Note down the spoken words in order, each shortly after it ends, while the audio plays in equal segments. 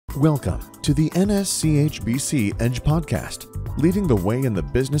Welcome to the NSCHBC Edge podcast, leading the way in the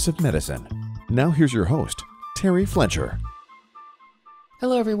business of medicine. Now here's your host, Terry Fletcher.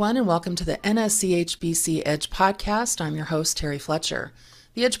 Hello, everyone, and welcome to the NSCHBC Edge podcast. I'm your host, Terry Fletcher.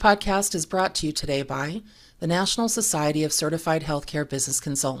 The Edge podcast is brought to you today by the National Society of Certified Healthcare Business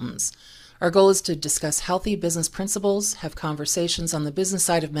Consultants. Our goal is to discuss healthy business principles, have conversations on the business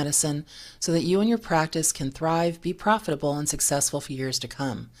side of medicine, so that you and your practice can thrive, be profitable, and successful for years to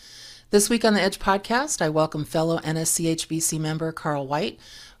come. This week on the Edge podcast, I welcome fellow NSCHBC member Carl White,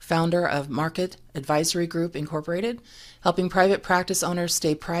 founder of Market Advisory Group Incorporated, helping private practice owners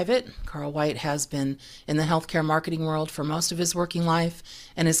stay private. Carl White has been in the healthcare marketing world for most of his working life,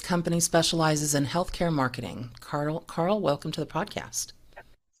 and his company specializes in healthcare marketing. Carl, welcome to the podcast.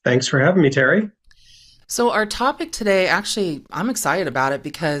 Thanks for having me, Terry. So our topic today, actually, I'm excited about it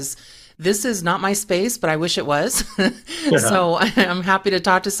because this is not my space, but I wish it was. So I'm happy to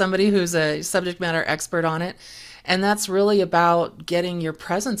talk to somebody who's a subject matter expert on it. And that's really about getting your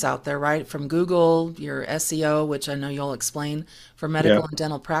presence out there, right? From Google, your SEO, which I know you'll explain, for medical and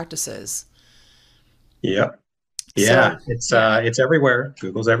dental practices. Yeah. It's everywhere.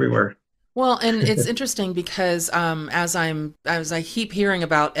 Google's everywhere. Well, and it's interesting because as I keep hearing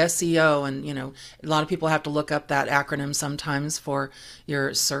about SEO, and a lot of people have to look up that acronym sometimes for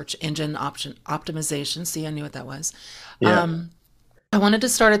your search engine optimization. See, I knew what that was. Yeah. I wanted to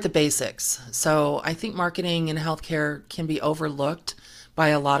start at the basics. So I think marketing in healthcare can be overlooked by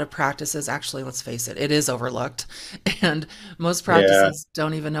a lot of practices. Actually, let's face it, it is overlooked, and most practices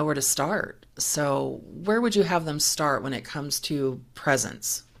don't even know where to start. So where would you have them start when it comes to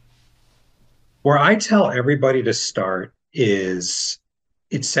presence? Where I tell everybody to start is,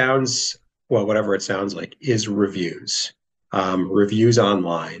 it sounds, well, whatever it sounds like, is reviews, reviews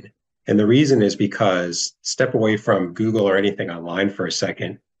online. And the reason is because, step away from Google or anything online for a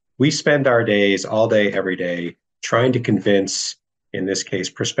second, we spend our days all day, every day, trying to convince, in this case,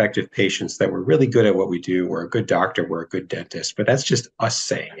 prospective patients that we're really good at what we do. We're a good doctor, we're a good dentist, but that's just us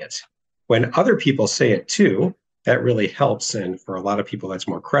saying it. When other people say it too, that really helps. And for a lot of people, that's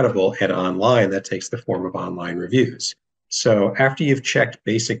more credible. And online, that takes the form of online reviews. So after you've checked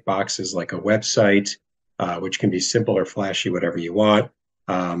basic boxes like a website, which can be simple or flashy, whatever you want,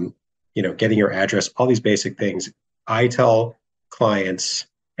 getting your address, all these basic things, I tell clients,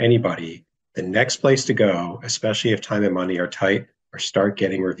 anybody, the next place to go, especially if time and money are tight, are start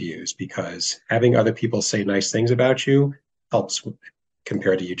getting reviews, because having other people say nice things about you helps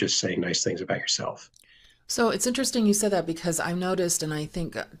compared to you just saying nice things about yourself. So it's interesting you said that, because I've noticed, and I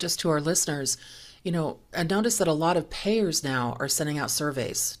think just to our listeners, I noticed that a lot of payers now are sending out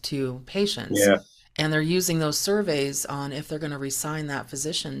surveys to patients. Yeah. And they're using those surveys on if they're going to reassign that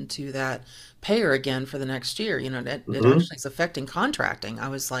physician to that payer again for the next year. It actually is affecting contracting. I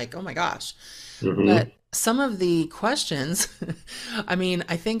was like, oh my gosh. But some of the questions, I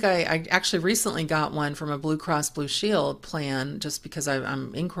think I actually recently got one from a Blue Cross Blue Shield plan, just because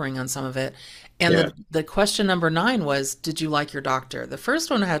I'm inquiring on some of it. And the question number 9 was, did you like your doctor? The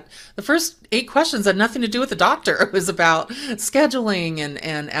first 8 questions had nothing to do with the doctor. It was about scheduling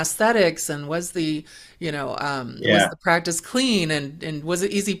and aesthetics, and was the, was the practice clean, and was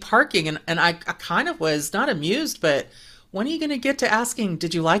it easy parking? And I kind of was not amused, but when are you going to get to asking,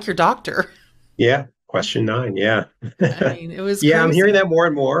 did you like your doctor? Yeah. Question 9. Yeah. It was yeah, crazy. I'm hearing that more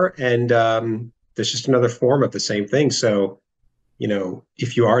and more. And there's just another form of the same thing. So,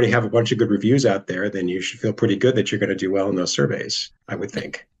 if you already have a bunch of good reviews out there, then you should feel pretty good that you're going to do well in those surveys, I would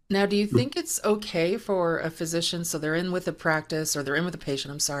think. Now, do you think it's okay for a physician, so they're in with a practice, or they're in with a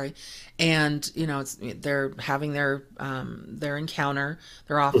patient, I'm sorry, and, they're having their encounter,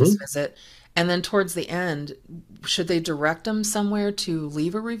 their office visit, and then towards the end, should they direct them somewhere to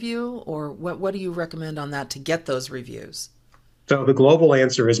leave a review, or what do you recommend on that to get those reviews? So the global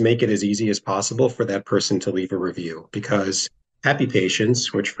answer is make it as easy as possible for that person to leave a review, because happy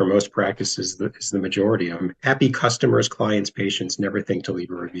patients, which for most practices is the majority of them, happy customers, clients, patients never think to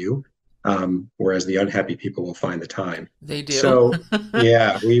leave a review, whereas the unhappy people will find the time. They do. So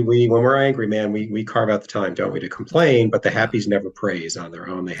yeah, we when we're angry, man, we carve out the time, don't we, to complain, but the happies never praise on their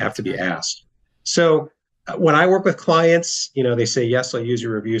own. They have to be asked. So when I work with clients, they say, yes, I'll use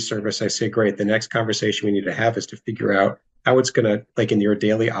your review service. I say, great. The next conversation we need to have is to figure out how it's going to, like in your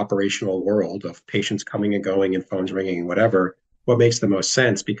daily operational world of patients coming and going and phones ringing and whatever, what makes the most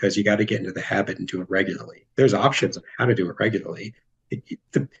sense, because you got to get into the habit and do it regularly. There's options on how to do it regularly.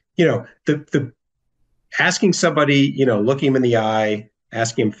 The asking somebody, looking them in the eye,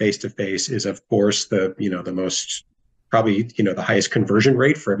 asking them face to face is, of course, the most probably, the highest conversion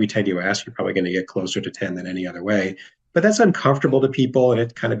rate. For every 10 you ask, you're probably going to get closer to 10 than any other way. but that's uncomfortable to people, and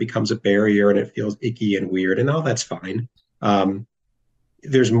it kind of becomes a barrier, and it feels icky and weird, and all that's fine.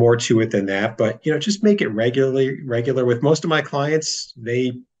 There's more to it than that, but just make it regular. With most of my clients,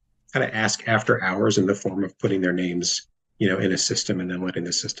 they kind of ask after hours in the form of putting their names, in a system and then letting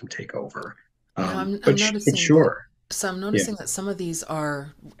the system take over. I'm But noticing sure. So I'm noticing that some of these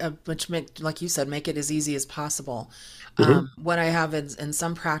are, which make, like you said, make it as easy as possible. Hmm. What I have in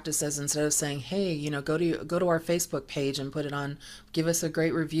some practices, instead of saying, "Hey, go to our Facebook page and put it on, give us a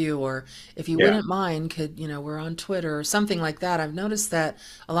great review," or if you Yeah. wouldn't mind, we're on Twitter or something like that. I've noticed that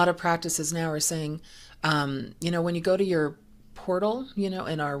a lot of practices now are saying, when you go to your portal, in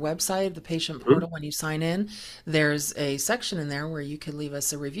our website, the patient Mhm. portal, when you sign in, there's a section in there where you could leave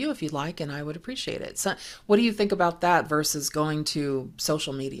us a review if you'd like, and I would appreciate it. So, what do you think about that versus going to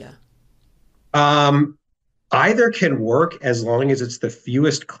social media? Um, Either can work as long as it's the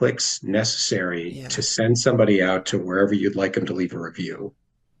fewest clicks necessary to Yeah. send somebody out to wherever you'd like them to leave a review.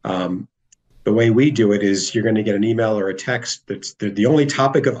 Um, the way we do it is you're going to get an email or a text that's the only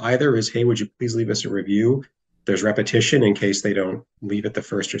topic of either is, hey, would you please leave us a review? There's repetition in case they don't leave it the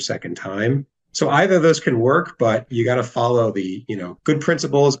first or second time. So either of those can work, but you got to follow the, good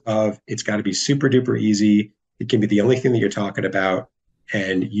principles of it's got to be super duper easy. It can be the only thing that you're talking about.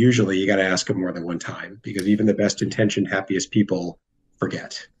 And usually you got to ask them more than one time because even the best intentioned, happiest people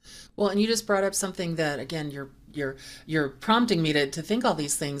forget. Well, and you just brought up something that again you're prompting me to think all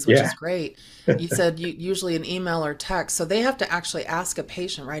these things, which Yeah. is great. You said usually an email or text, so they have to actually ask a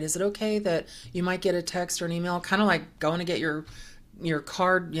patient, right? Is it okay that you might get a text or an email, kind of like going to get your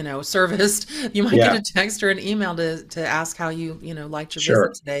card, serviced? You might get Yeah. a text or an email to ask how liked your visit Sure.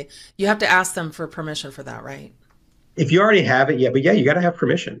 today. You have to ask them for permission for that, right? If you already have it, yeah, but yeah, you got to have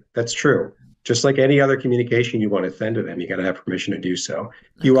permission. That's true. Just like any other communication you want to send to them, you got to have permission to do so.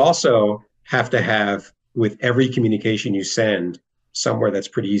 You Okay. also have to have, with every communication you send, somewhere that's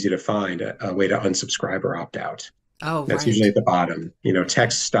pretty easy to find a way to unsubscribe or opt out. Oh, That's usually right. at the bottom, Okay.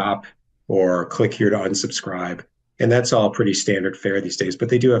 text stop or click here to unsubscribe. And that's all pretty standard fare these days, but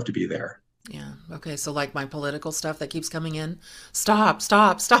they do have to be there. Yeah. Okay. So like my political stuff that keeps coming in, stop,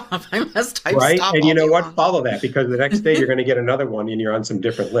 stop, stop. I must type Right. stop And you all know day what? long. Follow that because the next day you're going to get another one and you're on some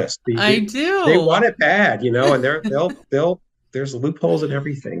different list. I They do. want it bad, and there's loopholes and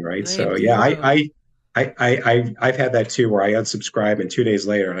everything, right? They So yeah, do. I've had that too where I unsubscribe and 2 days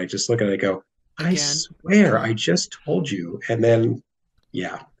later and I just look at it and I go, I Again. swear I Uh-huh. just told you. And then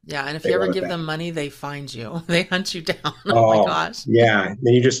yeah, Yeah. And if they you ever want it give back. them money, they find you. They hunt you down. Oh my Oh, gosh. yeah.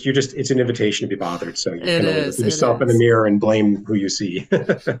 Then you're just it's an invitation to be bothered. So you It can only look is. at It yourself in the is. mirror and blame who you see.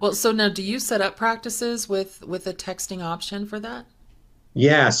 Well, so now do you set up practices with a texting option for that?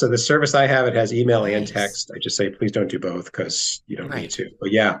 Yeah, so the service I have, it has email and Nice. text. I just say, please don't do both because you don't need Right. to.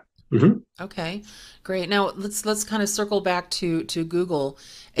 But yeah. Hmm. Okay, great. Now let's kind of circle back to Google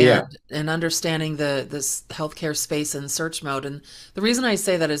Yeah. and understanding this healthcare space and search mode. And the reason I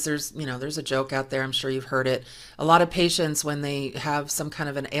say that is there's a joke out there. I'm sure you've heard it. A lot of patients when they have some kind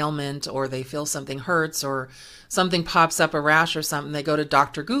of an ailment or they feel something hurts or something pops up, a rash or something, they go to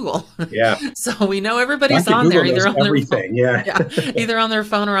Dr. Google. Yeah. So we know everybody's Dr. on there Google knows either on their phone. everything. Yeah. Yeah, either on their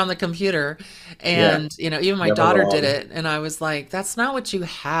phone or on the computer. Yeah. And, even my Never daughter did wrong. it. And I was like, that's not what you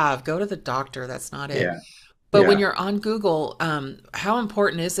have. Go to the doctor. That's not it. Yeah. But when Yeah. you're on Google, how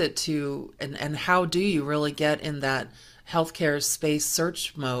important is it and how do you really get in that healthcare space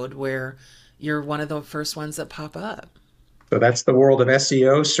search mode where you're one of the first ones that pop up? So that's the world of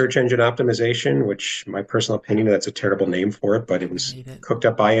SEO, search engine optimization, which my personal opinion, that's a terrible name for it, but it I was hate it. cooked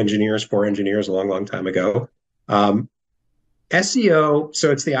up by engineers for engineers a long, long time ago. Um, SEO,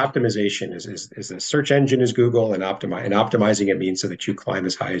 so it's the optimization is the search engine is Google and optimizing it means so that you climb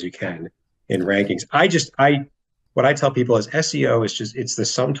as high as you can in Okay. rankings. What I tell people is SEO is just it's the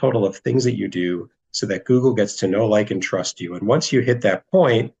sum total of things that you do so that Google gets to know, like, and trust you. And once you hit that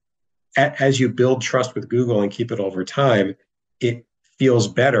point, as you build trust with Google and keep it over time, it feels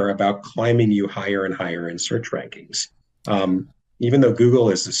better about climbing you higher and higher in search rankings. Um, Even though Google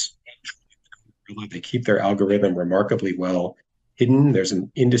is this, they keep their algorithm remarkably well hidden. There's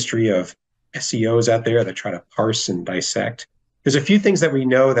an industry of SEOs out there that try to parse and dissect. There's a few things that we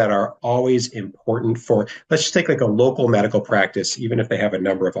know that are always important for, let's just take like a local medical practice, even if they have a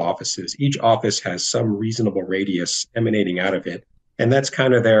number of offices. Each office has some reasonable radius emanating out of it. And that's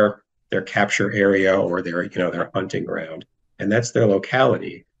kind of their capture area or their hunting ground. And that's their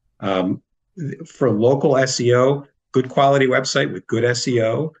locality. Um, for local SEO, good quality website with good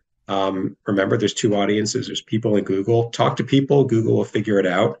SEO. Remember, there's two audiences. There's people in Google. Talk to people. Google will figure it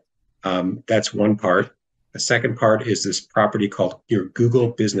out. That's one part. The second part is this property called your Google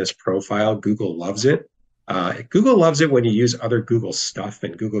Business Profile. Google loves it. Google loves it when you use other Google stuff,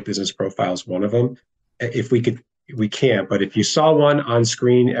 and Google Business Profile is one of them. If we could, we can't, but if you saw one on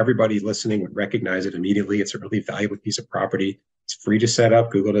screen, everybody listening would recognize it immediately. It's a really valuable piece of property. It's free to set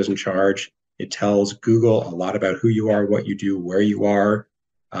up. Google doesn't charge. It tells Google a lot about who you are, what you do, where you are.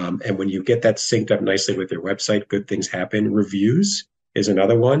 And when you get that synced up nicely with your website, good things happen. Reviews is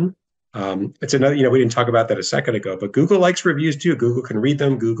another one. It's another, we didn't talk about that a second ago, but Google likes reviews too. Google can read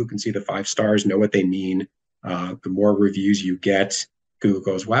them. Google can see the 5 stars, know what they mean. The more reviews you get, Google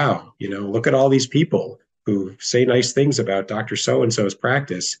goes, wow, look at all these people who say nice things about Dr. So-and-so's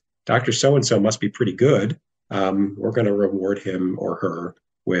practice. Dr. So-and-so must be pretty good. We're going to reward him or her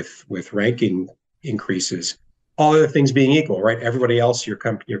with ranking increases. All other things being equal, right? Everybody else, your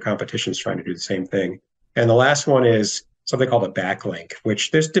competition is trying to do the same thing. And the last one is something called a backlink,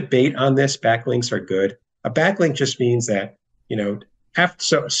 which there's debate on this. Backlinks are good. A backlink just means that,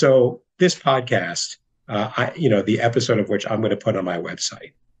 so this podcast, the episode of which I'm going to put on my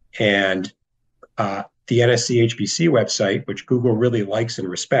website, and the NSCHBC website, which Google really likes and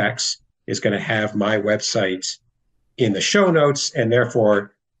respects, is going to have my website in the show notes, and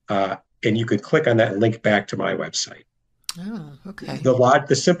therefore, and you could click on that and link back to my website. Oh, okay.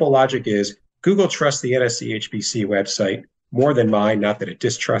 The simple logic is Google trusts the NSCHBC website more than mine. Not that it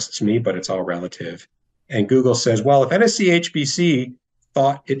distrusts me, but it's all relative. And Google says, well, if NSCHBC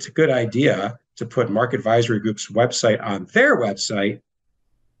thought it's a good idea to put Market Advisory Group's website on their website,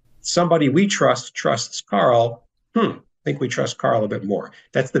 somebody we trusts Carl. I think we trust Carl a bit more.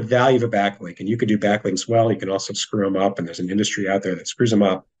 That's the value of a backlink. And you can do backlinks well. You can also screw them up. And there's an industry out there that screws them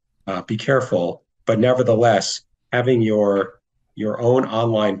up. Be careful. But nevertheless, having your own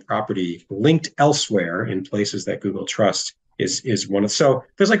online property linked elsewhere in places that Google trusts is one of. So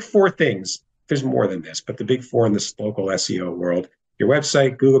there's like 4 things. There's more than this, but the big 4 in this local SEO world: your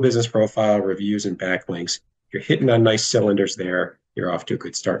website, Google Business Profile, reviews, and backlinks. You're hitting on nice cylinders there. You're off to a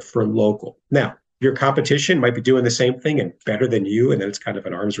good start for local. Now, your competition might be doing the same thing and better than you, and then it's kind of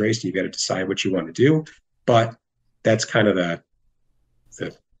an arms race, and you got to decide what you want to do. But that's kind of the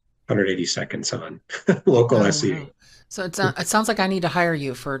 180 seconds on local SEO. Wow. So it sounds like I need to hire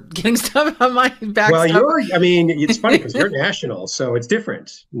you for getting stuff on my back. Well, it's funny because you're national, so it's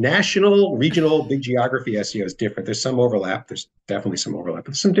different. National, regional, big geography SEO is different. There's some overlap. There's definitely some overlap, but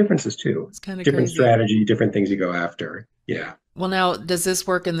there's some differences too. It's kind of different crazy. strategy, different things you go after. Yeah. Well, now, does this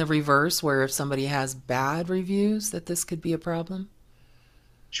work in the reverse, where if somebody has bad reviews, that this could be a problem?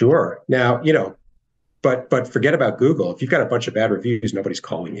 Sure. Now, but forget about Google. If you've got a bunch of bad reviews, nobody's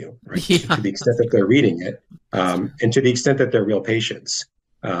calling you, right? Yeah. To the extent that they're reading it, and to the extent that they're real patients.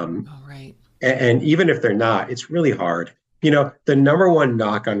 Right. And even if they're not, it's really hard. The number one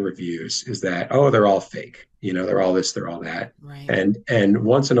knock on reviews is that, they're all fake. They're all this, they're all that. Right. And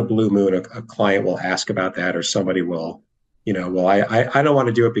once in a blue moon, a client will ask about that, or somebody will, I don't want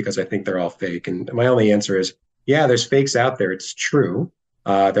to do it because I think they're all fake. And my only answer is, yeah, there's fakes out there. It's true.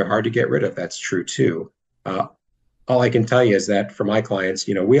 They're hard to get rid of. That's true too. All I can tell you is that for my clients,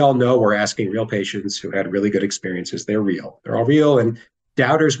 we all know we're asking real patients who had really good experiences. They're real. They're all real, and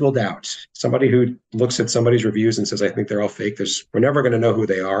doubters will doubt. Somebody who looks at somebody's reviews and says, I think they're all fake, we're never going to know who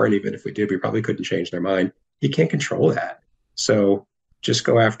they are. And even if we did, we probably couldn't change their mind. You can't control that. So just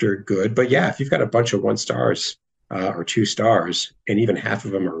go after good. But yeah, if you've got a bunch of 1 stars or 2 stars, and even half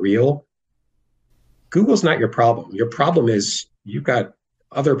of them are real, Google's not your problem. Your problem is you've got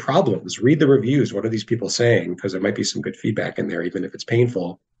other problems. Read the reviews. What are these people saying? Because there might be some good feedback in there, even if it's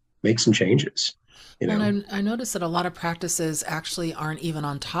painful. Make some changes. And I noticed that a lot of practices actually aren't even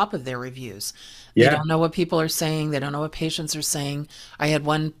on top of their reviews. Yeah. They don't know what people are saying. They don't know what patients are saying. I had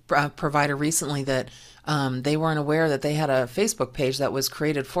one provider recently that they weren't aware that they had a Facebook page that was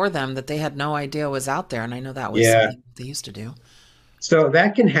created for them that they had no idea was out there. And I know that was something they used to do. So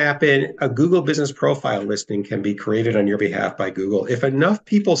that can happen. A Google Business Profile listing can be created on your behalf by Google. If enough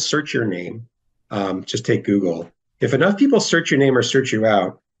people search your name, just take Google. If enough people search your name or search you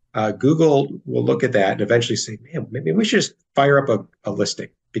out, Google will look at that and eventually say, man, maybe we should just fire up a listing,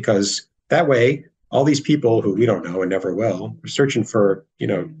 because that way all these people who we don't know and never will, are searching for,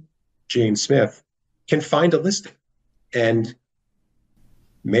 Jane Smith, can find a listing, and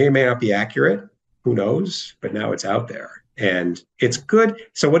may or may not be accurate. Who knows? But now it's out there. And it's good.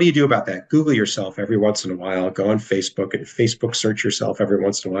 So what do you do about that? Google yourself every once in a while. Go on Facebook and Facebook search yourself every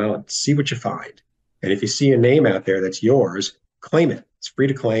once in a while and see what you find. And if you see a name out there that's yours, claim it. It's free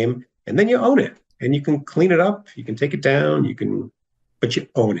to claim. And then you own it. And you can clean it up. You can take it down. But you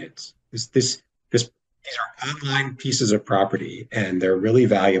own it. These are online pieces of property, and they're really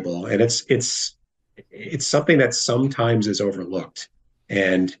valuable. And it's something that sometimes is overlooked.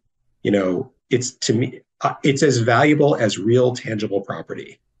 And, it's, to me, it's as valuable as real tangible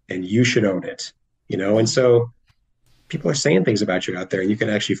property, and you should own it. And so people are saying things about you out there, and you can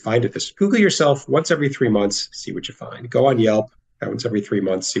actually find it. This Google yourself once every 3 months, see what you find. Go on Yelp once every 3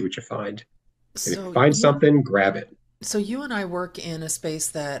 months, see what you find. And if you find something, grab it. So you and I work in a space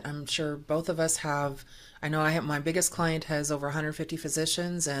that I'm sure both of us have. I know I have my biggest client has over 150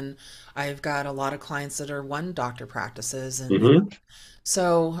 physicians, and I've got a lot of clients that are one doctor practices. And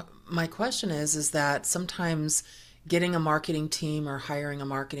so my question is that sometimes getting a marketing team or hiring a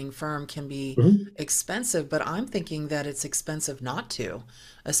marketing firm can be expensive, but I'm thinking that it's expensive not to,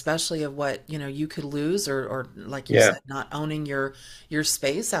 especially of what, you could lose or like you said, not owning your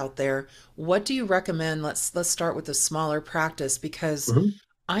space out there. What do you recommend? Let's start with a smaller practice, because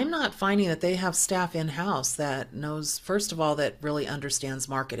I'm not finding that they have staff in-house that knows, first of all, that really understands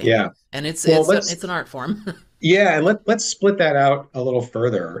marketing. Yeah. And it's an art form. Yeah, and let's split that out a little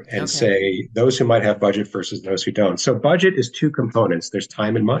further and say those who might have budget versus those who don't. So budget is two components. There's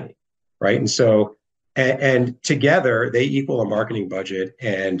time and money, right? And so and together they equal a marketing budget,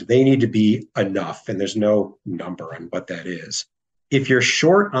 and they need to be enough. And there's no number on what that is. If you're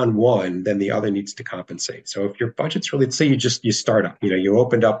short on one, then the other needs to compensate. So if your budget's really, say you start up, you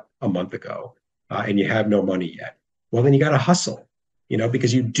opened up a month ago and you have no money yet. Well, then you got to hustle,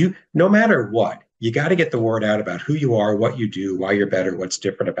 because you do, no matter what, you got to get the word out about who you are, what you do, why you're better, what's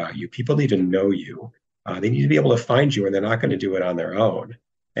different about you. People need to know you. They need to be able to find you, and they're not going to do it on their own.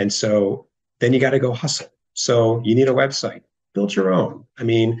 And so then you got to go hustle. So you need a website, build your own.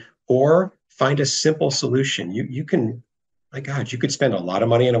 Or find a simple solution. You can, my God, you could spend a lot of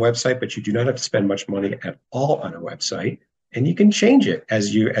money on a website, but you do not have to spend much money at all on a website. And you can change it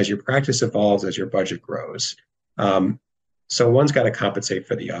as your practice evolves, as your budget grows. So one's got to compensate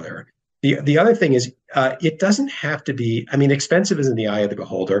for the other. The other thing is, it doesn't have to be, expensive is in the eye of the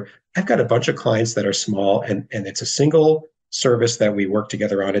beholder. I've got a bunch of clients that are small, and it's a single service that we work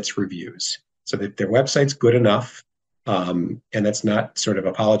together on. It's reviews. So that their website's good enough, and that's not sort of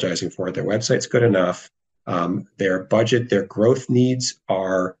apologizing for it. Their website's good enough. Their budget, their growth needs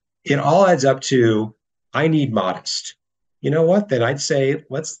it all adds up to, I need modest. You know what? Then I'd say,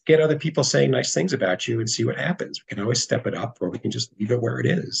 let's get other people saying nice things about you and see what happens. We can always step it up, or we can just leave it where it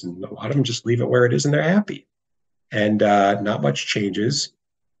is. And a lot of them just leave it where it is and they're happy. And not much changes.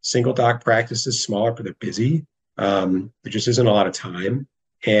 Single doc practices, smaller, but they're busy. There just isn't a lot of time.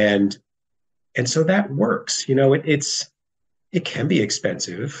 And so that works. It can be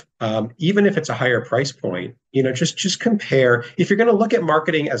expensive, even if it's a higher price point. Just compare. If you're going to look at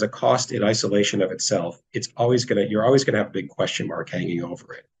marketing as a cost in isolation of itself, you're always going to have a big question mark hanging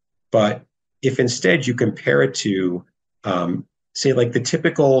over it. But if instead you compare it to, say, like the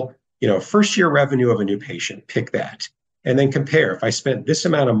typical, first year revenue of a new patient, pick that, and then compare. If I spent this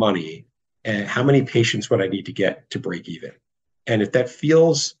amount of money, and how many patients would I need to get to break even? And if that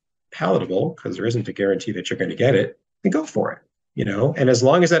feels palatable, because there isn't a guarantee that you're going to get it, then go for it. And as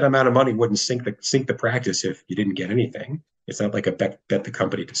long as that amount of money wouldn't sink the practice if you didn't get anything, it's not like a bet the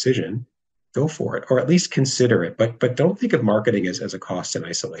company decision. Go for it, or at least consider it. But don't think of marketing as a cost in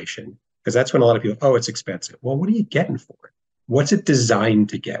isolation, because that's when a lot of people, oh, it's expensive. Well, what are you getting for it? What's it designed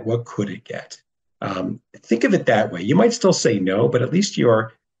to get? What could it get? Think of it that way. You might still say no, but at least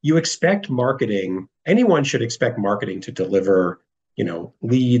you expect marketing. Anyone should expect marketing to deliver,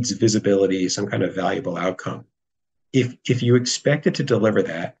 leads, visibility, some kind of valuable outcome. If you expect it to deliver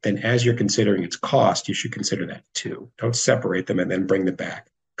that, then as you're considering its cost, you should consider that too. Don't separate them and then bring them back.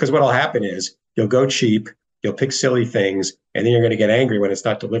 Because what'll happen is you'll go cheap, you'll pick silly things, and then you're going to get angry when it's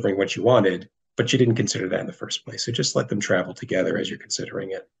not delivering what you wanted, but you didn't consider that in the first place. So just let them travel together as you're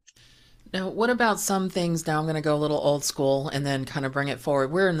considering it. Now, what about some things? Now I'm going to go a little old school and then kind of bring it forward.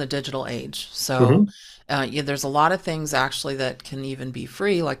 We're in the digital age. So there's a lot of things actually that can even be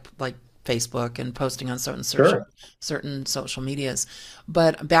free, like Facebook and posting on certain social medias.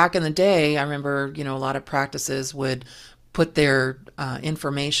 But back in the day, I remember, a lot of practices would put their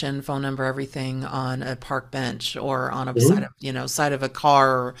information, phone number, everything on a park bench or on a side of a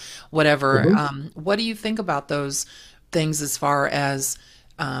car or whatever. What do you think about those things as far as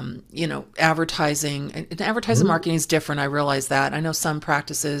advertising? And advertising marketing is different. I realize that. I know some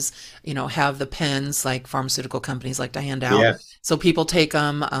practices, have the pens, like pharmaceutical companies like to hand out. Yeah. So people take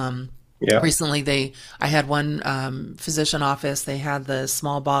them. Recently, I had one physician office. They had the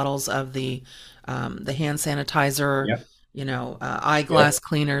small bottles of the hand sanitizer, eyeglass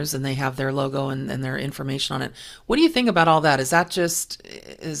cleaners, and they have their logo and their information on it. What do you think about all that? Is that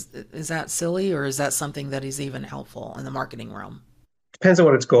is that silly, or is that something that is even helpful in the marketing realm? Depends on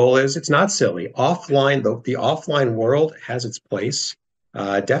what its goal is. It's not silly. The offline world has its place.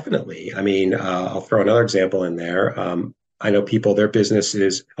 Definitely. I mean, I'll throw another example in there. I know people, their business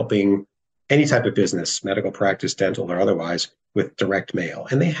is helping any type of business, medical practice, dental, or otherwise, with direct mail,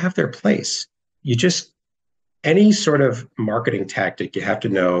 and they have their place. You just, any sort of marketing tactic, you have to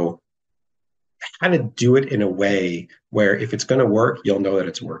know how to do it in a way where if it's going to work, you'll know that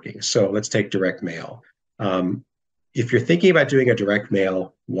it's working. So let's take direct mail. Um, if you're thinking about doing a direct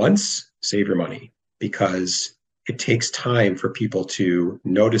mail once, save your money because it takes time for people to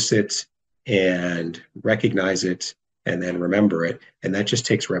notice it and recognize it and then remember it. And that just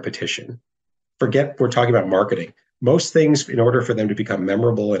takes repetition. Forget we're talking about marketing. Most things, in order for them to become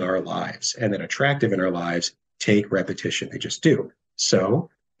memorable in our lives and then attractive in our lives, take repetition. They just do. So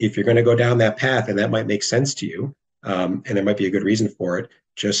if you're going to go down that path and that might make sense to you, and there might be a good reason for it,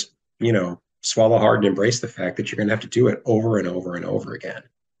 just, swallow hard and embrace the fact that you're going to have to do it over and over and over again.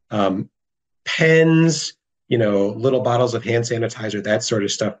 Pens, little bottles of hand sanitizer, that sort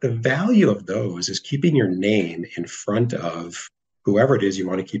of stuff. The value of those is keeping your name in front of whoever it is you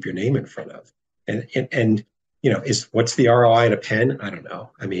want to keep your name in front of. And is what's the ROI in a pen? I don't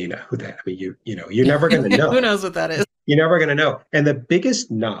know. I mean, you're never going to know. Who knows what that is? You're never going to know. And the biggest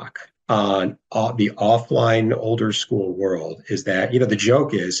knock on the offline older school world is that, the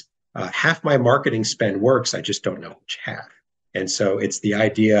joke is half my marketing spend works. I just don't know which half. And so it's the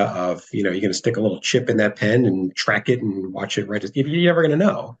idea of, you're going to stick a little chip in that pen and track it and watch it right. You're never going to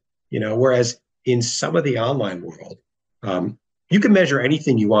know, whereas in some of the online world, you can measure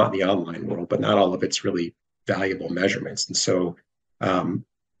anything you want in the online world, but not all of it's really valuable measurements. And so,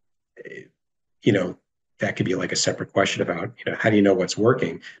 that could be like a separate question about, how do you know what's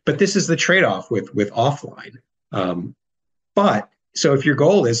working? But this is the trade-off with offline. But so if your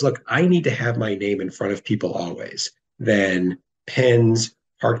goal is, look, I need to have my name in front of people always, then pens,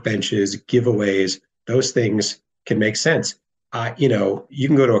 park benches, giveaways, those things can make sense. You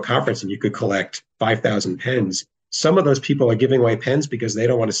can go to a conference and you could collect 5,000 pens. Some of those people are giving away pens because they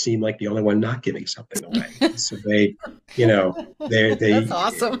don't want to seem like the only one not giving something away. So they That's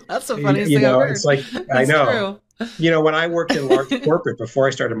awesome. That's the funniest thing I've heard. It's like, I know. True. When I worked in large corporate, before I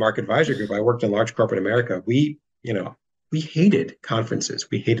started Market Advisory Group, I worked in large corporate America. We hated conferences.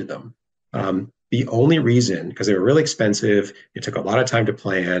 We hated them. The only reason, because they were really expensive, it took a lot of time to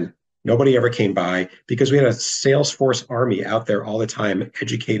plan. Nobody ever came by because we had a Salesforce army out there all the time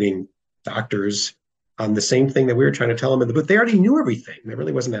educating doctors on the same thing that we were trying to tell them, but they already knew everything. There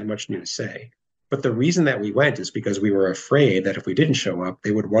really wasn't that much new to say. But the reason that we went is because we were afraid that if we didn't show up,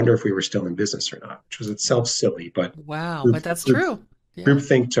 they would wonder if we were still in business or not, which was itself silly. But wow, but that's true. Yeah.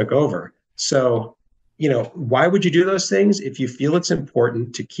 Groupthink took over. So, why would you do those things? If you feel it's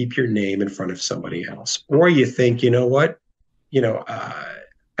important to keep your name in front of somebody else, or you think, I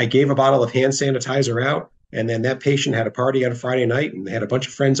gave a bottle of hand sanitizer out, and then that patient had a party on Friday night and they had a bunch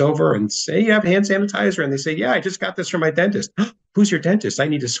of friends over and say, you have hand sanitizer? And they say, yeah, I just got this from my dentist. Who's your dentist? I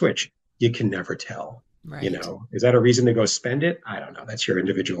need to switch. You can never tell. Right. Is that a reason to go spend it? I don't know. That's your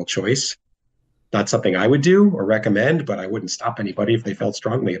individual choice. Not something I would do or recommend, but I wouldn't stop anybody if they felt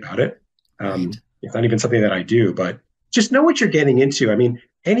strongly about it. Right. It's not even something that I do, but just know what you're getting into. I mean,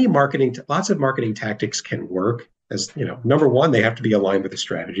 lots of marketing tactics can work. As number one, they have to be aligned with the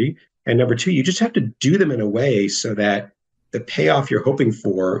strategy. And number two, you just have to do them in a way so that the payoff you're hoping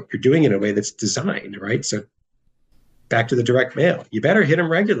for, you're doing in a way that's designed, right? So back to the direct mail, you better hit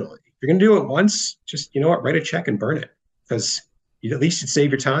them regularly. If you're going to do it once, just, write a check and burn it because at least you'd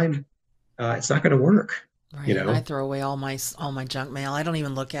save your time. It's not going to work. Right. I throw away all my junk mail. I don't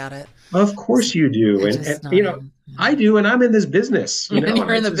even look at it. Of course you do. I do, and I'm in this business. When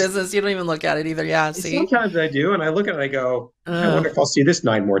you're in the business, you don't even look at it either. Yeah, see? Sometimes I do, and I look at it and I go, I wonder if I'll see this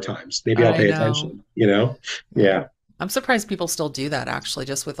 9 more times. Maybe I'll pay attention, Yeah. I'm surprised people still do that, actually,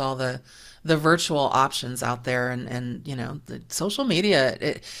 just with all the virtual options out there and the social media,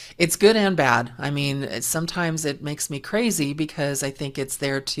 it's good and bad. I mean, sometimes it makes me crazy because I think it's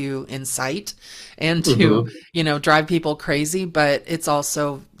there to incite and to, drive people crazy, but it's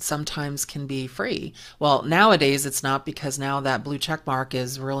also sometimes can be free. Well, nowadays it's not because now that blue check mark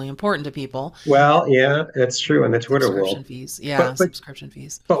is really important to people. Well, yeah, that's true. In the Twitter world. Fees. Yeah, subscription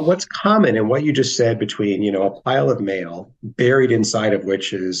fees. But what's common in what you just said between, a pile of mail buried inside of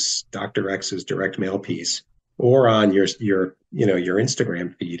which is Dr. X's direct mail piece or on your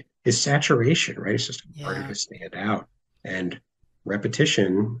Instagram feed is saturation, right? It's just harder to stand out. And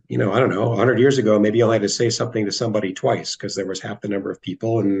repetition, I don't know, 100 years ago, maybe you only had to say something to somebody twice because there was half the number of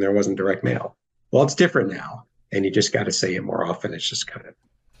people and there wasn't direct mail. Well, it's different now. And you just got to say it more often. It's just kind of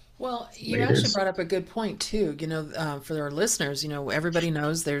Well, the way you it actually is. brought up a good point too. For our listeners, everybody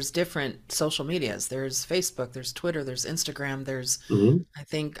knows there's different social medias. There's Facebook, there's Twitter, there's Instagram, there's, Hmm. I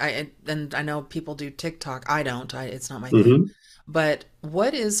think, and I know people do TikTok. I don't. It's not my thing. Hmm. But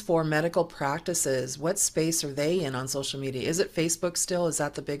what is for medical practices? What space are they in on social media? Is it Facebook still? Is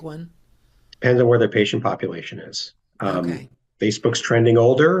that the big one? Depends on where their patient population is. Okay. Facebook's trending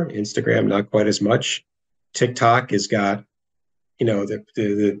older, Instagram not quite as much. TikTok has got,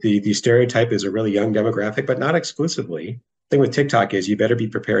 the stereotype is a really young demographic, but not exclusively. The thing with TikTok is you better be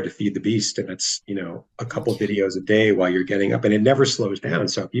prepared to feed the beast, and it's a couple Yeah. videos a day while you're getting up, and it never slows down.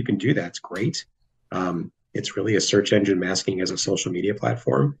 So if you can do that, it's great. It's really a search engine masking as a social media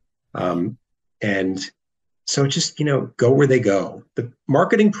platform, Right. and so just, go where they go. The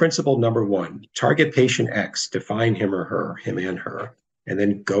marketing principle number one, target patient X, define him or her, him and her, and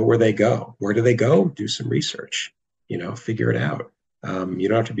then go where they go. Where do they go? Do some research, figure it out. You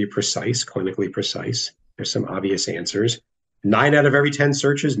don't have to be precise, clinically precise. There's some obvious answers. 9 out of every 10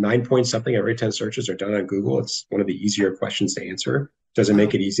 searches, 9 point something out of every 10 searches are done on Google. It's one of the easier questions to answer. Doesn't make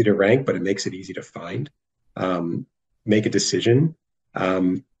Wow. it easy to rank, but it makes it easy to find. Um, Make a decision.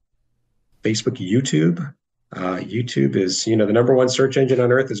 Um, Facebook, YouTube. YouTube is, the number one search engine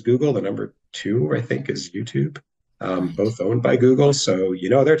on earth is Google. The number two, I think, is YouTube. Right. Both owned by Google. So,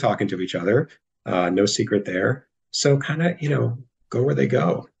 they're talking to each other. No secret there. So kind of, go where they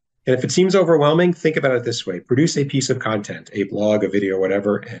go. And if it seems overwhelming, think about it this way. Produce a piece of content, a blog, a video,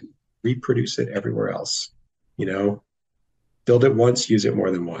 whatever, and reproduce it everywhere else. You know, Build it once, use it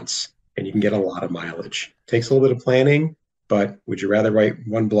more than once, and you can get a lot of mileage. Takes a little bit of planning, but would you rather write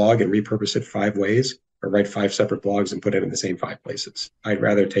one blog and repurpose it 5 ways, or write 5 separate blogs and put it in the same 5 places? I'd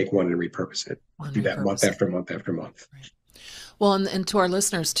rather take one and repurpose it. One Do that month repurpose it. after month after month. Right. Well, and to our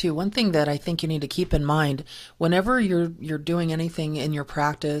listeners too, one thing that I think you need to keep in mind whenever you're doing anything in your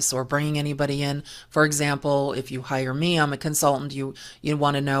practice or bringing anybody in, for example, if you hire me, I'm a consultant, you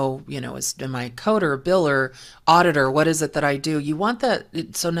want to know, am I coder, biller, auditor, what is it that I do? You want that.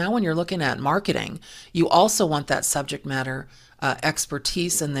 So now when you're looking at marketing, you also want that subject matter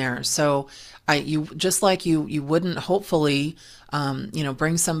expertise in there. So you just like you wouldn't hopefully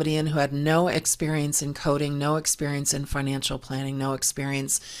bring somebody in who had no experience in coding, no experience in financial planning, no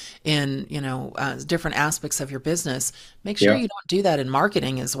experience in different aspects of your business. Make sure Yeah. you don't do that in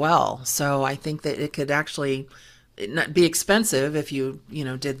marketing as well. So I think that it could actually not be expensive if you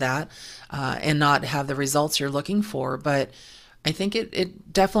did that and not have the results you're looking for, but I think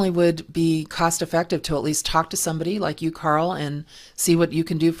it definitely would be cost effective to at least talk to somebody like you, Carl, and see what you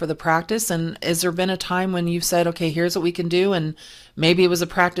can do for the practice. And has there been a time when you've said, okay, here's what we can do? And maybe it was a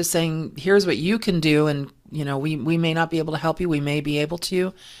practice saying, here's what you can do. And, we may not be able to help you. We may be able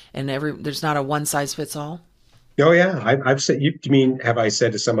to. And there's not a one size fits all. Oh yeah. I've said, you mean, have I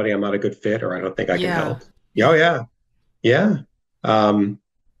said to somebody I'm not a good fit or I don't think I can Yeah. help? Oh Yeah. yeah. Yeah. Um,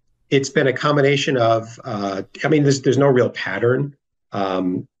 it's been a combination of, there's no real pattern.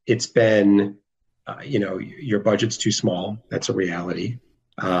 It's been, your budget's too small. That's a reality.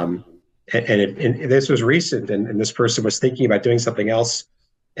 Right. And this was recent, and this person was thinking about doing something else.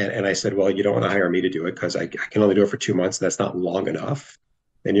 And I said, well, you don't want to hire me to do it because I can only do it for 2 months. And that's not long enough.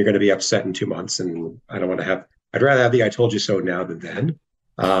 Then you're going to be upset in 2 months. And I'd rather have the I told you so now than then.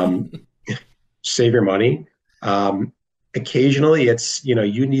 Um, Save your money. Occasionally it's, you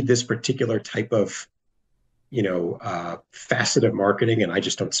need this particular type of, facet of marketing, and I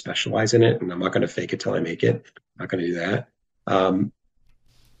just don't specialize in it. And I'm not going to fake it till I make it. I'm not going to do that. Um,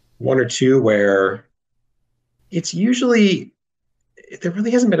 One or two where it's usually, there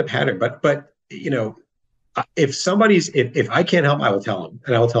really hasn't been a pattern, but, if I can't help, I will tell them,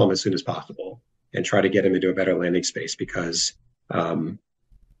 and I will tell them as soon as possible and try to get them into a better landing space because, what am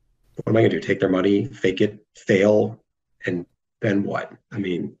I going to do? Take their money, fake it, fail, and then what? I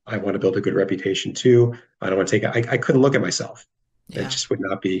mean, I want to build a good reputation too. I don't want to I couldn't look at myself. That Yeah. just would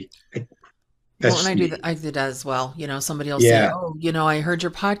not be. Well, That's and just I do that. me. I did that as well. Somebody will say, Yeah, "Oh, I heard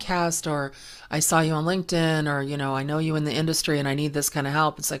your podcast, or I saw you on LinkedIn, or I know you in the industry, and I need this kind of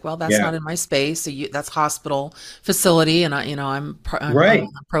help." It's like, well, that's yeah, not in my space. So that's hospital facility, and I'm right. on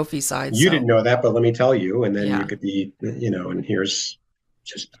the prophy side. You So didn't know that, but let me tell you. And then you yeah. could be, and here's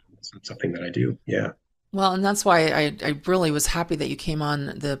just it's not something that I do. Yeah, Well, and that's why I really was happy that you came on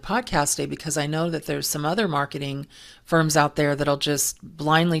the podcast today because I know that there's some other marketing firms out there that'll just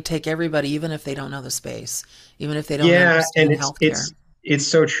blindly take everybody, even if they don't know the space, even if they don't yeah, and understand it's healthcare. it's it's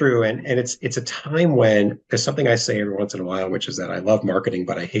so true, and it's a time when there's something I say every once in a while, which is that I love marketing,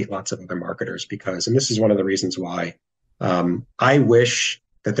 but I hate lots of other marketers because, and this is one of the reasons why I wish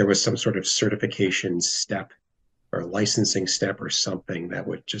that there was some sort of certification step or licensing step or something that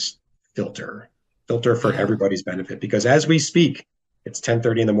would just filter for everybody's benefit. Because as we speak, it's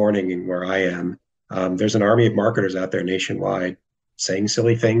 10:30 in the morning and where I am, there's an army of marketers out there nationwide saying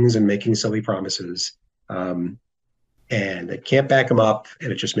silly things and making silly promises. And they can't back them up,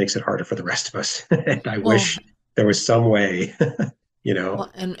 and it just makes it harder for the rest of us. And I wish there was some way, Well,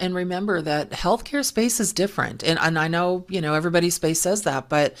 and remember that healthcare space is different. And I know, everybody's space says that,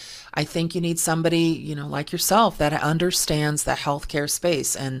 but I think you need somebody, like yourself that understands the healthcare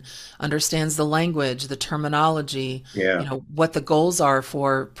space and understands the language, the terminology, what the goals are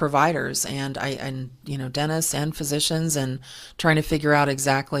for providers and dentists and physicians, and trying to figure out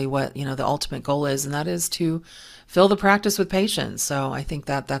exactly what, the ultimate goal is. And that is to fill the practice with patients. So I think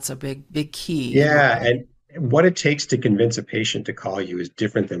that that's a big key. Yeah. And what it takes to convince a patient to call you is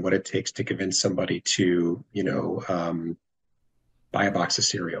different than what it takes to convince somebody to, buy a box of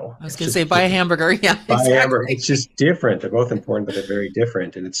cereal. I was going to say, buy a hamburger. Yeah, buy a hamburger. It's just different. They're both important, but they're very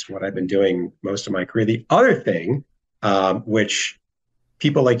different. And it's what I've been doing most of my career. The other thing, which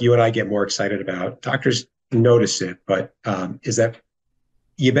people like you and I get more excited about, doctors notice it, but is that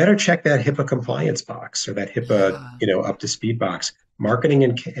you better check that HIPAA compliance box or that HIPAA, up to speed box. Marketing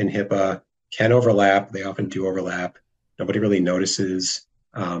and HIPAA can overlap. They often do overlap. Nobody really notices.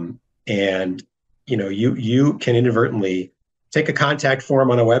 And, you can inadvertently take a contact form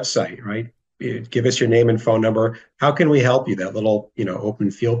on a website, right? Give us your name and phone number. How can we help you? That little,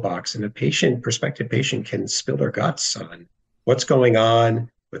 open field box. And a prospective patient can spill their guts on what's going on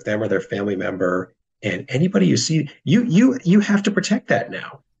with them or their family member. And anybody you see, you have to protect that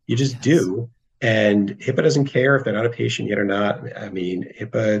now. You just do. And HIPAA doesn't care if they're not a patient yet or not. I mean,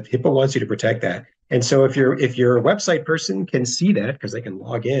 HIPAA wants you to protect that. And so if your website person can see that because they can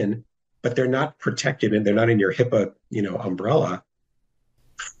log in, but they're not protected and they're not in your HIPAA, umbrella,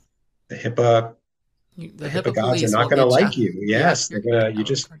 the HIPAA gods are not going to like you. Yes, they're going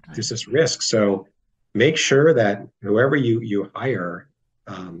to. There's this risk. So make sure that whoever you hire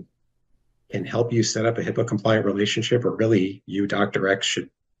can help you set up a HIPAA compliant relationship, or really you, Dr. X, should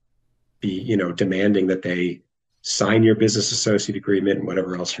be, demanding that they sign your business associate agreement and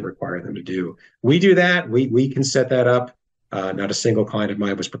whatever else you require them to do. We do that. We can set that up. Not a single client of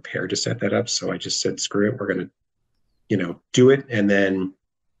mine was prepared to set that up. So I just said, screw it. We're going to, do it. And then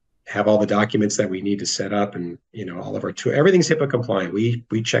have all the documents that we need to set up, and, all of our everything's HIPAA compliant.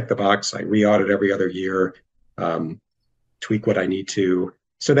 We check the box. I re-audit every other year, tweak what I need to,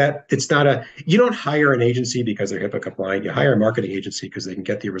 so that it's not you don't hire an agency because they're HIPAA compliant. You hire a marketing agency because they can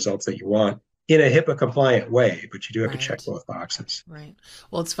get the results that you want in a HIPAA compliant way, but you do have to check both boxes. Right.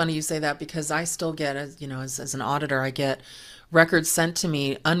 Well, it's funny you say that, because I still get, as an auditor, I get records sent to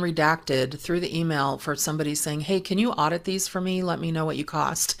me unredacted through the email for somebody saying, hey, can you audit these for me? Let me know what you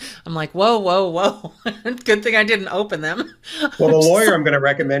cost. I'm like, whoa. Good thing I didn't open them. Well, the lawyer I'm going to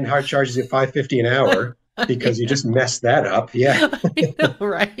recommend charges you $5.50 an hour. Because you just messed that up. Yeah. I know,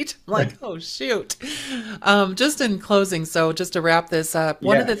 right? I'm like, oh, shoot. Just in closing, so just to wrap this up,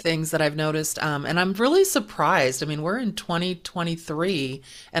 one of the things that I've noticed, and I'm really surprised, I mean, we're in 2023,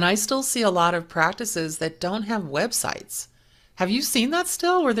 and I still see a lot of practices that don't have websites. Have you seen that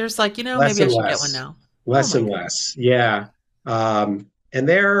still? Where there's like, maybe I should get one now. Less and less. Yeah. And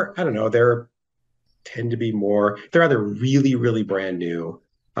they're, I don't know, tend to be more, they're either really, really brand new.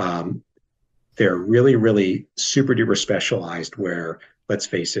 They're really, really super duper specialized, where, let's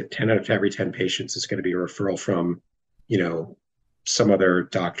face it, 10 out of every 10 patients is going to be a referral from, some other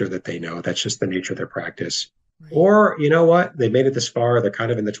doctor that they know. That's just the nature of their practice. Right. Or, you know what? They made it this far. They're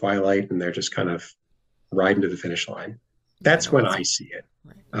kind of in the twilight and they're just kind of riding to the finish line. That's when I see it.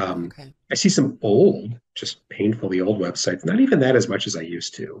 Right. I see some just painfully old websites. Not even that as much as I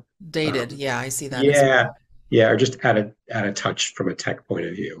used to. Dated. Yeah, I see that. Yeah. Or just out of touch from a tech point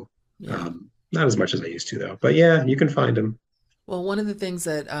of view. Yeah. Not as much as I used to, though. But yeah, you can find them. Well, one of the things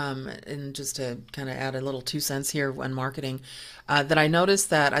that, and just to kind of add a little 2 cents here on marketing, that I noticed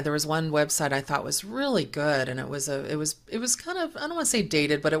that there was one website I thought was really good, and it was kind of, I don't want to say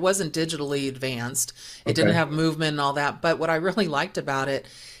dated, but it wasn't digitally advanced. It didn't have movement and all that. But what I really liked about it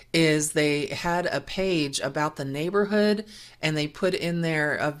is they had a page about the neighborhood, and they put in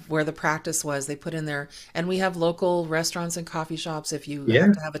there of where the practice was. They put in there, and we have local restaurants and coffee shops if you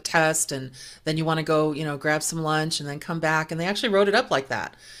have to have a test, and then you want to go, grab some lunch and then come back. And they actually wrote it up like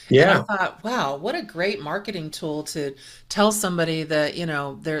that. Yeah. And I thought, wow, what a great marketing tool to tell somebody that,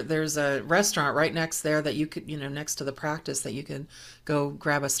 there's a restaurant right next there that you could, next to the practice that you could go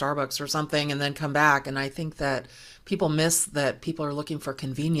grab a Starbucks or something and then come back. And I think that people miss that people are looking for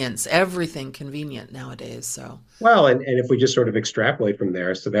convenience, everything convenient nowadays. So, well, and if we just sort of extrapolate from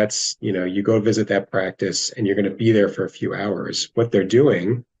there, so that's, you go visit that practice and you're going to be there for a few hours. What they're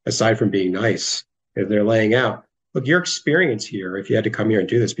doing, aside from being nice, is they're laying out, look, your experience here, if you had to come here and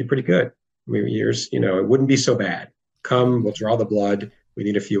do this, would be pretty good. I mean, it wouldn't be so bad. Come, we'll draw the blood. We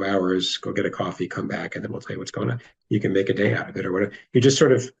need a few hours. Go get a coffee, come back, and then we'll tell you what's going on. You can make a day out of it or whatever. You're just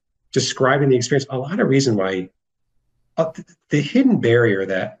sort of describing the experience. A lot of reason why the hidden barrier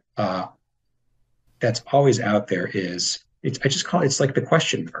that's always out there is, I just call it's like the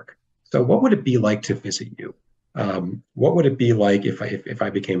question mark. So what would it be like to visit you? What would it be like if I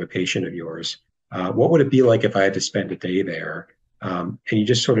became a patient of yours? What would it be like if I had to spend a day there? And you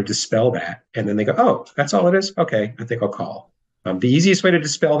just sort of dispel that. And then they go, oh, that's all it is? Okay, I think I'll call. The easiest way to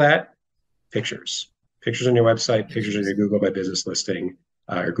dispel that, pictures. Pictures on your website, pictures on your Google My Business listing,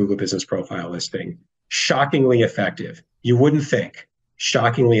 or Google Business Profile listing. Shockingly effective. You wouldn't think.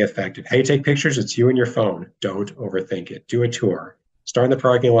 Shockingly effective. Hey, take pictures. It's you and your phone. Don't overthink it. Do a tour. Start in the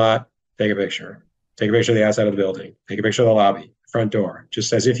parking lot. Take a picture. Take a picture of the outside of the building. Take a picture of the lobby, front door.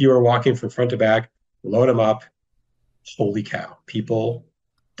 Just as if you were walking from front to back. Load them up. Holy cow. People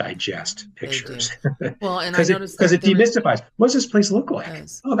digest pictures. Well, and I noticed because it demystifies. What does this place look like?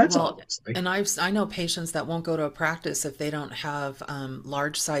 Yes. Oh, that's all. Like. And I know patients that won't go to a practice if they don't have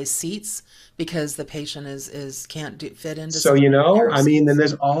large size seats because the patient can't fit into. So then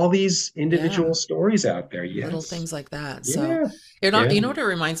there's all these individual stories out there. Yes, little things like that. So you know what it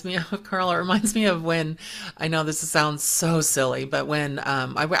reminds me of, Carl? It reminds me of when, I know this sounds so silly, but when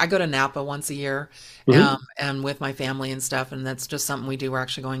I go to Napa once a year. And with my family and stuff, and that's just something we do. We're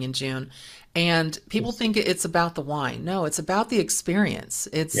actually going in June, and people think it's about the wine. No, it's about the experience.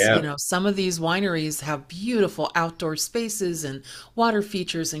 It's some of these wineries have beautiful outdoor spaces and water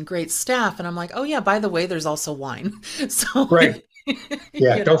features and great staff, and I'm like, oh yeah, by the way, there's also wine. So right.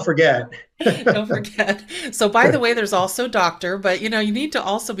 Yeah, don't forget. Don't forget. So by the way, there's also doctor, but you need to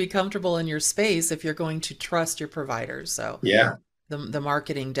also be comfortable in your space if you're going to trust your providers. So yeah. The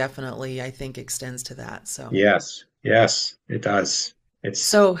marketing definitely, I think, extends to that. So yes, it does. It's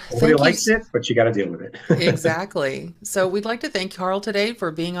so nobody likes it, but you got to deal with it. Exactly. So we'd like to thank Carl today for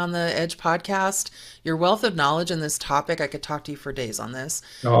being on the Edge podcast. Your wealth of knowledge in this topic, I could talk to you for days on this.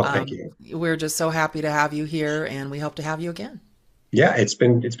 Oh, thank you. We're just so happy to have you here, and we hope to have you again. Yeah, it's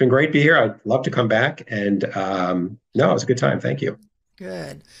been great to be here. I'd love to come back, and it was a good time. Thank you.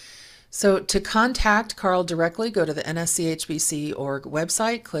 Good. So to contact Carl directly, go to the NSCHBC.org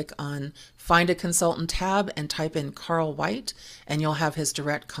website, click on Find a Consultant tab, and type in Carl White, and you'll have his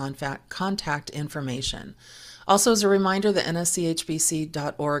direct contact information. Also, as a reminder, the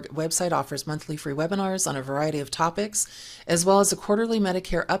NSCHBC.org website offers monthly free webinars on a variety of topics, as well as a quarterly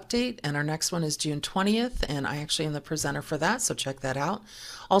Medicare update, and our next one is June 20th, and I actually am the presenter for that, so check that out.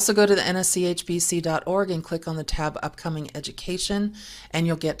 Also go to the NSCHBC.org and click on the tab Upcoming Education, and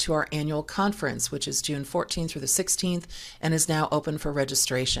you'll get to our annual conference, which is June 14th through the 16th, and is now open for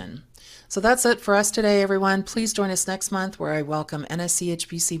registration. So that's it for us today, everyone. Please join us next month, where I welcome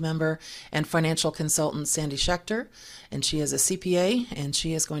NSCHBC member and financial consultant Sandy Schechter, and she is a CPA, and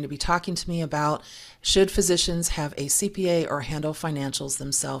she is going to be talking to me about should physicians have a CPA or handle financials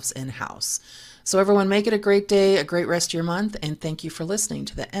themselves in-house. So everyone, make it a great day, a great rest of your month, and thank you for listening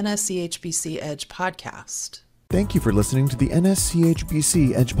to the NSCHBC Edge podcast. Thank you for listening to the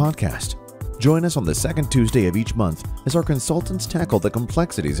NSCHBC Edge podcast. Join us on the second Tuesday of each month as our consultants tackle the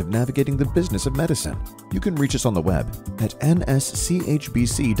complexities of navigating the business of medicine. You can reach us on the web at NSCHBC.org,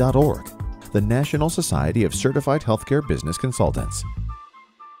 the National Society of Certified Healthcare Business Consultants.